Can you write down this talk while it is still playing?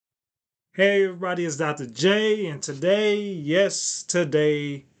Hey everybody, it's Dr. J, and today,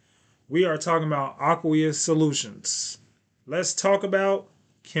 we are talking about aqueous solutions. Let's talk about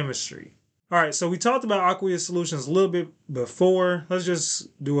chemistry. All right, so we talked about aqueous solutions a little bit before. Let's just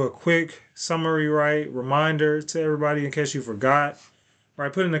do a quick summary, right? Reminder to everybody in case you forgot. All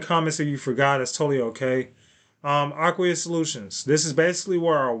right, put in the comments if you forgot, it's totally okay. Aqueous solutions. This is basically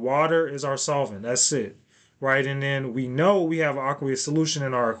where our water is our solvent. That's it, right? And then we know we have aqueous solution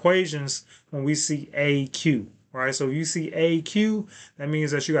in our equations when we see AQ, right? So if you see AQ, that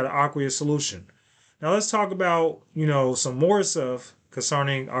means that you got an aqueous solution. Now let's talk about, some more stuff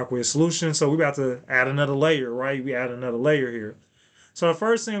concerning aqueous solution. So we're about to add another layer, right? We add another layer here. So the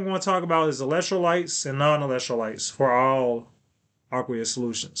first thing I'm going to talk about is electrolytes and non-electrolytes for all aqueous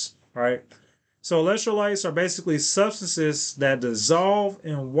solutions, right? So electrolytes are basically substances that dissolve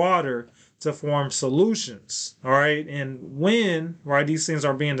in water to form solutions. All right. And when, right, these things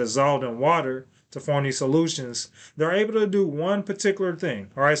are being dissolved in water to form these solutions, they're able to do one particular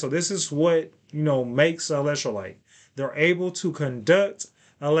thing. All right. So this is what, makes an electrolyte. They're able to conduct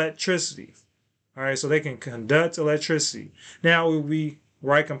electricity. All right. So they can conduct electricity. Now, we,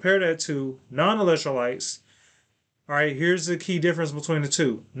 right, compare that to non-electrolytes. All right, here's the key difference between the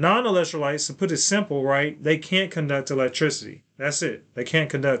two. Non-electrolytes, to put it simple, right, they can't conduct electricity. That's it. They can't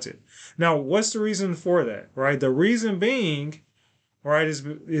conduct it. Now, what's the reason for that, right? The reason being, right,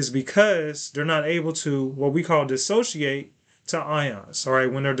 is because they're not able to, what we call dissociate to ions, all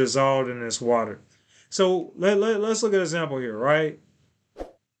right, when they're dissolved in this water. So let's look at an example here, right?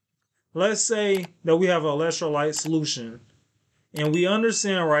 Let's say that we have an electrolyte solution. And we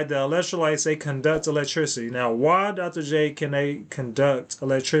understand, right, that electrolytes, they conduct electricity. Now, why, Dr. J, can they conduct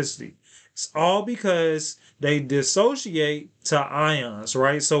electricity? It's all because they dissociate to ions,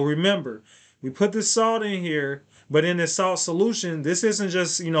 right? So remember, we put the salt in here, but in the salt solution, this isn't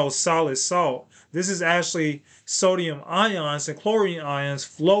just, solid salt. This is actually sodium ions and chlorine ions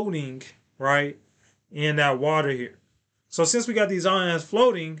floating, right, in that water here. So since we got these ions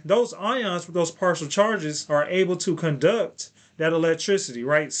floating, those ions with those partial charges are able to conduct that electricity,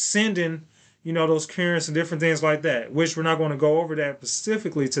 right? Sending, those currents and different things like that, which we're not going to go over that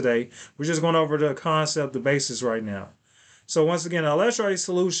specifically today. We're just going over the concept, the basis right now. So once again, an electrolyte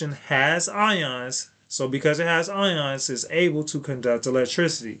solution has ions. So because it has ions, it's able to conduct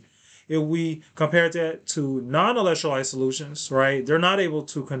electricity. If we compare that to non-electrolyte solutions, right, they're not able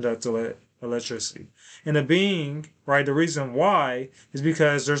to conduct electricity. And the reason why is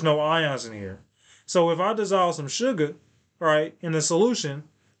because there's no ions in here. So if I dissolve some sugar, right, in the solution,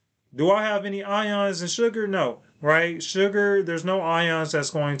 do I have any ions in sugar? No, right? Sugar, there's no ions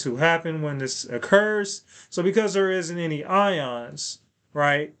that's going to happen when this occurs. So because there isn't any ions,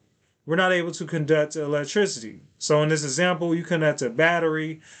 right, we're not able to conduct electricity. So in this example, you connect a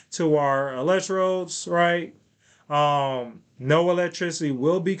battery to our electrodes, right? No electricity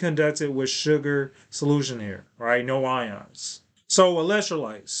will be conducted with sugar solution here, right? No ions. So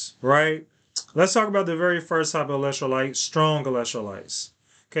electrolytes, right? Let's talk about the very first type of electrolyte, strong electrolytes.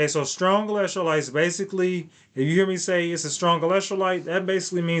 Okay, so strong electrolytes, basically, if you hear me say it's a strong electrolyte, that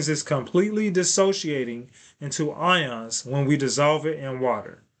basically means it's completely dissociating into ions when we dissolve it in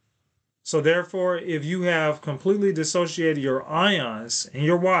water. So therefore, if you have completely dissociated your ions in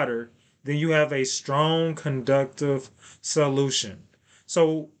your water, then you have a strong conductive solution.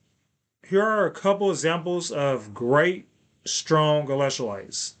 So here are a couple examples of great strong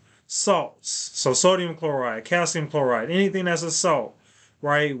electrolytes. Salts, so sodium chloride, calcium chloride, anything that's a salt,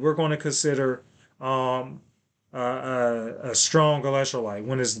 right? We're going to consider a strong electrolyte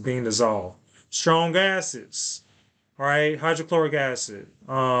when it's being dissolved. Strong acids, right? Hydrochloric acid,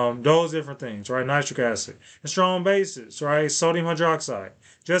 those different things, right? Nitric acid. And strong bases, right? Sodium hydroxide,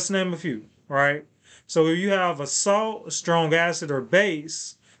 just to name a few, right? So if you have a salt, a strong acid, or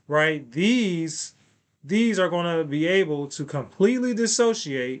base, right? These are going to be able to completely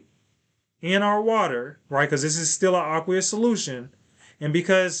dissociate in our water, right? Because this is still an aqueous solution. And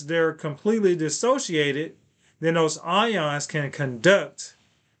because they're completely dissociated, then those ions can conduct,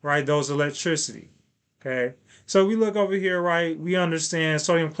 right, those electricity. Okay. So we look over here, right? We understand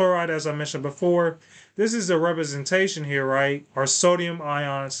sodium chloride, as I mentioned before. This is the representation here, right? Are sodium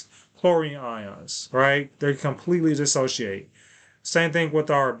ions, chlorine ions, right? They completely dissociate. Same thing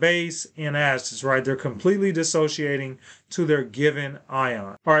with our base and acids, right? They're completely dissociating to their given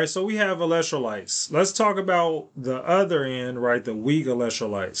ion. All right, so we have electrolytes. Let's talk about the other end, right? The weak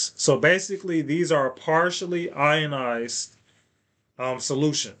electrolytes. So basically, these are partially ionized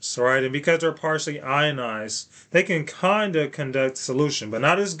solutions, right? And because they're partially ionized, they can kind of conduct solution, but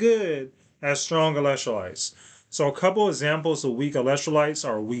not as good as strong electrolytes. So a couple examples of weak electrolytes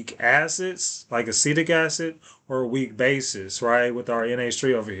are weak acids, like acetic acid, or weak bases, right, with our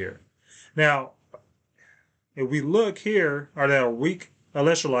NH3 over here. Now, if we look here at our weak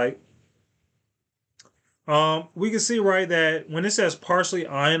electrolyte, we can see, right, that when it says partially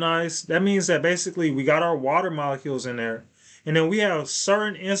ionized, that means that basically we got our water molecules in there. And then we have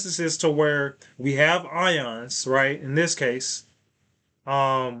certain instances to where we have ions, right? In this case, we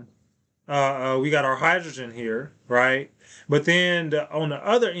got our hydrogen here, right? But then on the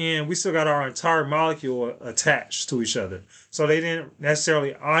other end, we still got our entire molecule attached to each other. So they didn't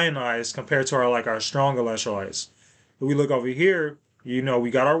necessarily ionize compared to our strong electrolytes. If we look over here,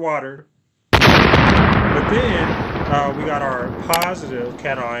 we got our water. But then we got our positive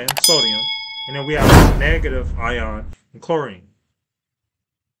cation, sodium. And then we have a negative ion, chlorine.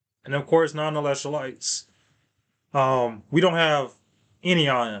 And of course, non-electrolytes. We don't have any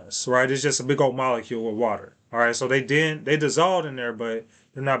ions, right? It's just a big old molecule of water. All right, so they dissolved in there, but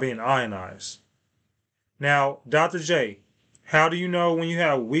they're not being ionized. Now, Dr. J, how do you know when you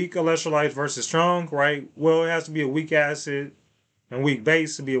have weak electrolytes versus strong, right? Well, it has to be a weak acid and weak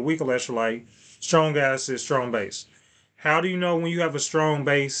base to be a weak electrolyte. Strong acid, strong base. How do you know when you have a strong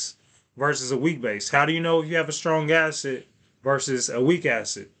base versus a weak base? How do you know if you have a strong acid versus a weak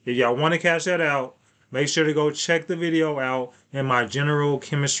acid? If y'all want to catch that out, make sure to go check the video out in my General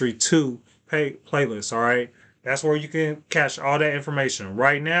Chemistry 2 playlist, all right? That's where you can catch all that information.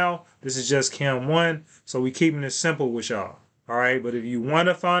 Right now, this is just Chem 1, so we keeping it simple with y'all, all right? But if you want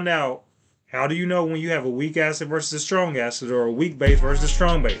to find out, how do you know when you have a weak acid versus a strong acid or a weak base versus a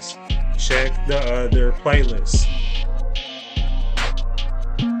strong base? Check the other playlist.